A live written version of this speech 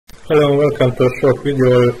Hello and welcome to a short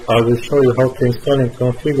video. I will show you how to install and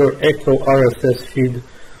configure Echo RSS feed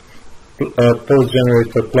post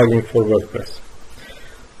generator plugin for WordPress.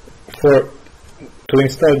 To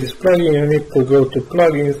install this plugin, you need to go to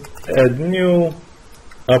plugins, add new,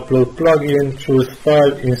 upload plugin, choose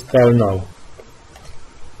file, install now.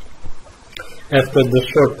 After the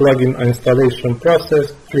short plugin installation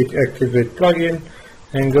process, click activate plugin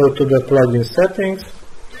and go to the plugin settings.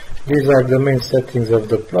 These are the main settings of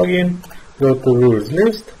the plugin. Go to rules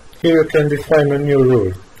list. Here you can define a new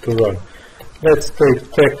rule to run. Let's take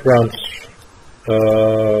TechRanch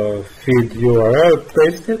feed URL,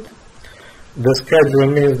 paste it. The schedule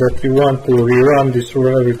means that you want to rerun this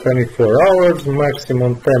rule every 24 hours,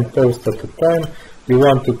 maximum 10 posts at a time. You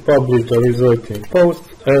want to publish the resulting post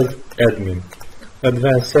as admin.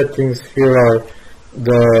 Advanced settings, here are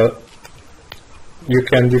you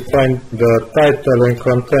can define the title and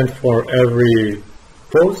content for every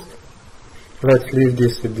post. Let's leave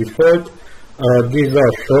this at default. These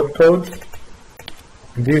are shortcodes.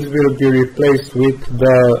 These will be replaced with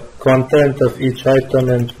the content of each item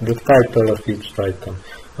and the title of each item.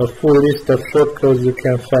 A full list of shortcodes you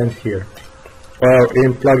can find here or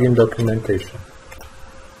in plugin documentation.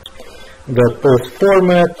 The post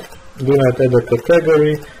format, do not add a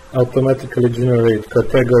category, automatically generate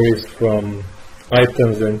categories from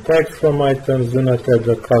items and tags from items, do not add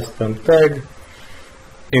a custom tag,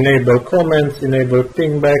 enable comments, enable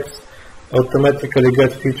pingbacks, automatically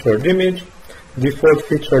get featured image, default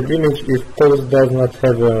featured image if post does not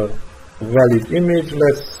have a valid image.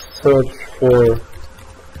 Let's search for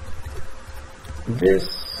this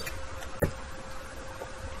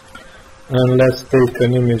and let's take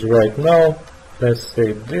an image right now. Let's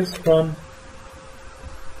save this one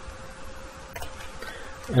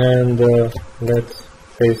and let's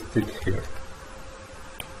paste it here.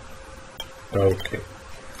 Okay,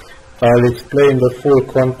 I'll explain the full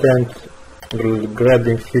content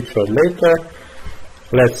grabbing feature later.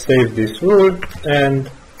 Let's save this rule and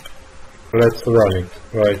let's run it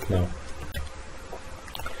right now.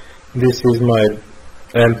 This is my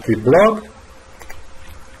empty blog.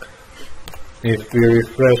 If we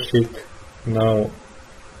refresh it now,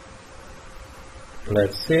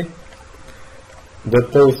 let's see. The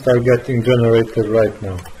posts are getting generated right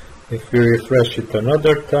now. If we refresh it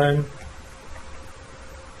another time,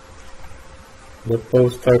 the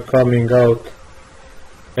posts are coming out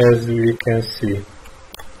as we can see.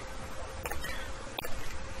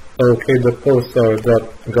 Okay, the posts are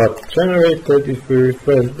got generated. If we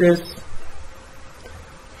refresh this,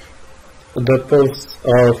 the posts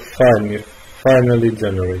are finally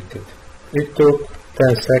generated. It took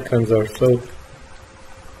 10 seconds or so.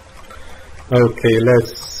 Okay,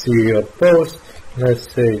 let's see a post.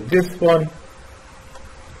 Let's say this one.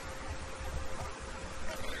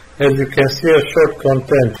 As you can see, a short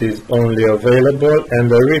content is only available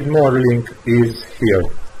and the read more link is here.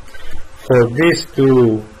 For this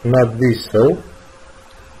to not be so,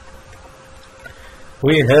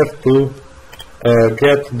 we have to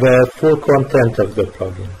get the full content of the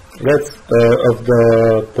plugin. Of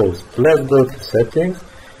the post. Let's go to settings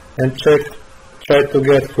and try to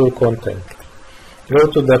get full content. Go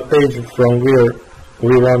to the page from where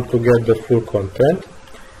we want to get the full content.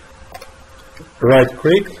 Right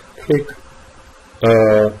click, click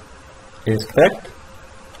inspect,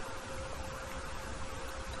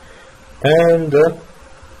 and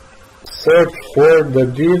search for the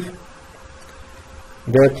div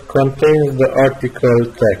that contains the article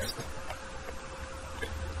text.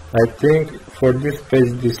 I think for this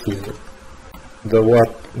page this is the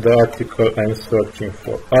article I'm searching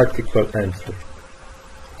for, article entry.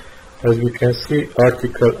 As we can see,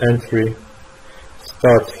 article entry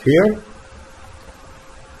starts here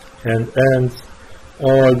and ends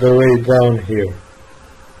all the way down here.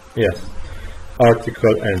 Yes,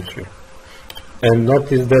 article entry. And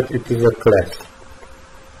notice that it is a class.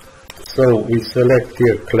 So we select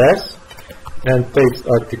here class and paste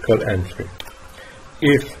article entry.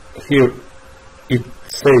 If here it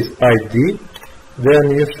says ID, then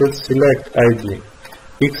you should select ID.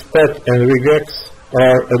 Expat and regex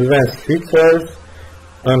are advanced features,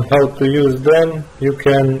 and how to use them you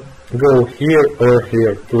can go here or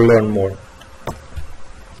here to learn more.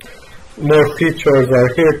 More features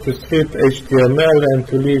are here to strip HTML and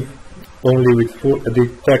to leave only with the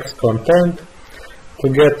text content, to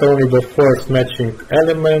get only the first matching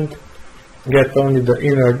element, get only the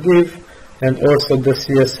inner div, and also the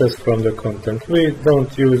CSS from the content. We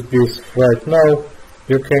don't use this right now.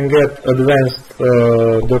 You can get advanced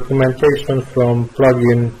documentation from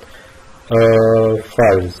plugin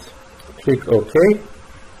files. Click OK.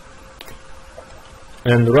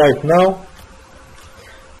 and right now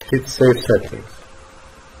hit Save Settings.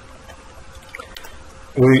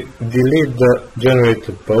 We delete the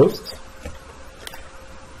generated posts.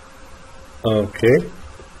 Okay.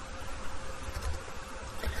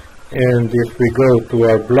 And if we go to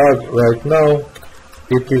our blog right now,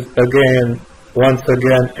 it is once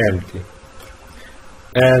again empty.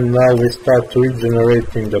 And now we start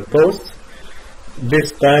regenerating the posts.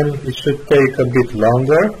 This time it should take a bit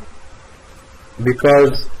longer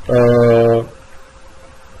because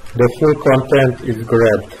the full content is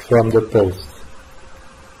grabbed from the post.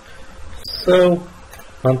 So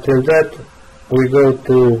until that, we go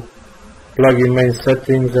to plugin main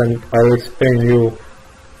settings, and I'll explain you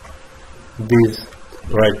these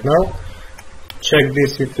right now. Check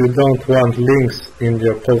this if you don't want links in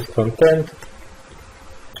your post content.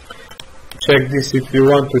 Check this if you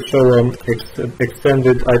want to show an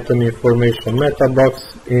extended item information meta box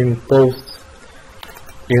in posts.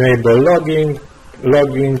 Enable logging.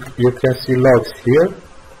 You can see logs here,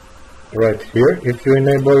 right here. If you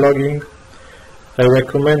enable logging, I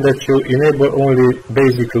recommend that you enable only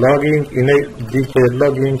basic logging. Detailed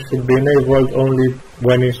logging should be enabled only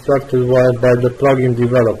when instructed by the plugin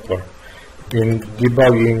developer in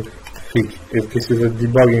debugging feature, if this is a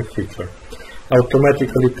debugging feature.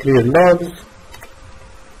 Automatically clear logs.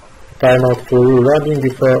 Timeout for rule running.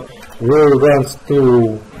 If a rule runs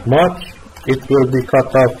too much, it will be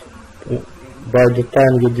cut off by the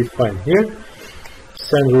time you define here.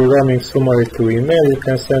 Send rule running summary to email. You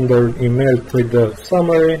can send an email with the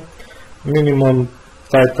summary. Minimum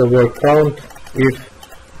title word count. If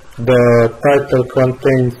the title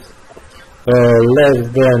contains less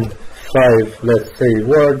than 5, let's say,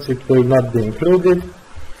 words, it will not be included.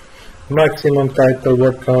 Maximum title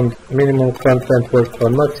word count, minimum content word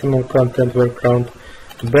count, maximum content word count.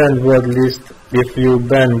 Banned word list. If you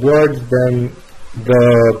ban words, then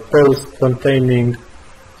the post containing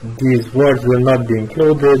these words will not be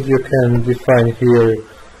included. You can define here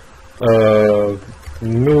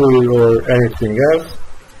null or anything else.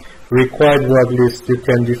 Required word list, you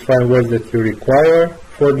can define words that you require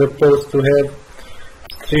for the post to have.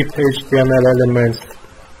 Strip HTML elements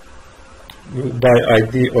by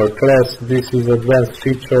ID or class. This is advanced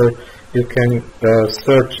feature. You can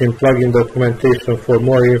search in plugin documentation for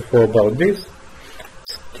more info about this.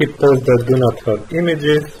 Skip posts that do not have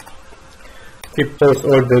images. Skip posts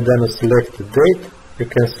ordered than a selected date. You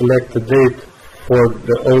can select the date for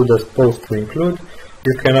the oldest post to include.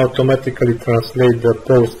 You can automatically translate the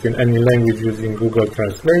post in any language using Google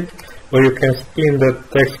Translate, or you can spin the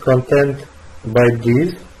text content by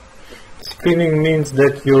these. Spinning means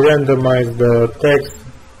that you randomize the text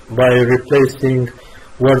by replacing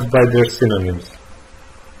words by their synonyms,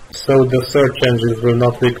 so the search engines will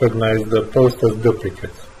not recognize the post as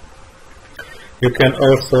duplicates. You can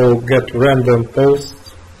also get random posts,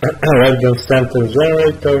 random sentence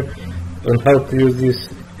generator. On how to use this,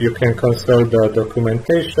 you can consult the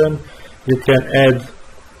documentation. You can add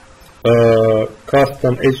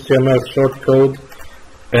custom HTML shortcode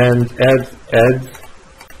and add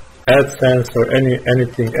AdSense or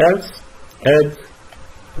anything else.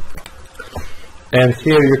 And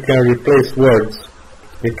here you can replace words.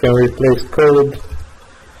 You can replace code,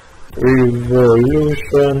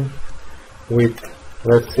 revolution with,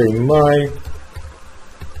 let's say, my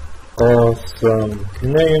awesome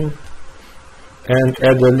name, and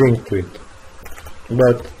add a link to it.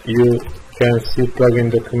 But you can see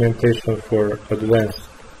plugin documentation for advanced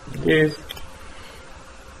this.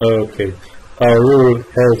 Okay, our rule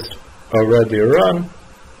has already run,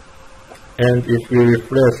 and if we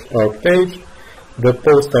refresh our page, the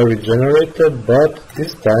posts are regenerated. But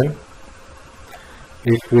this time,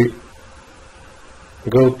 if we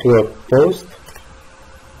go to a post,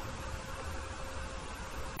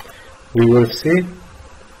 we will see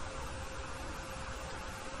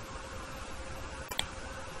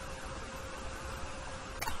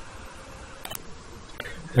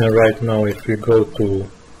and right now if we go to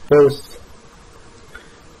posts,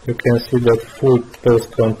 you can see that full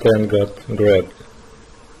post content got grabbed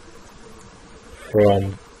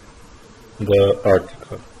from the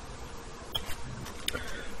article.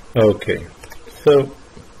 Okay, so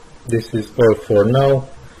this is all for now.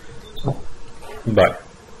 Bye.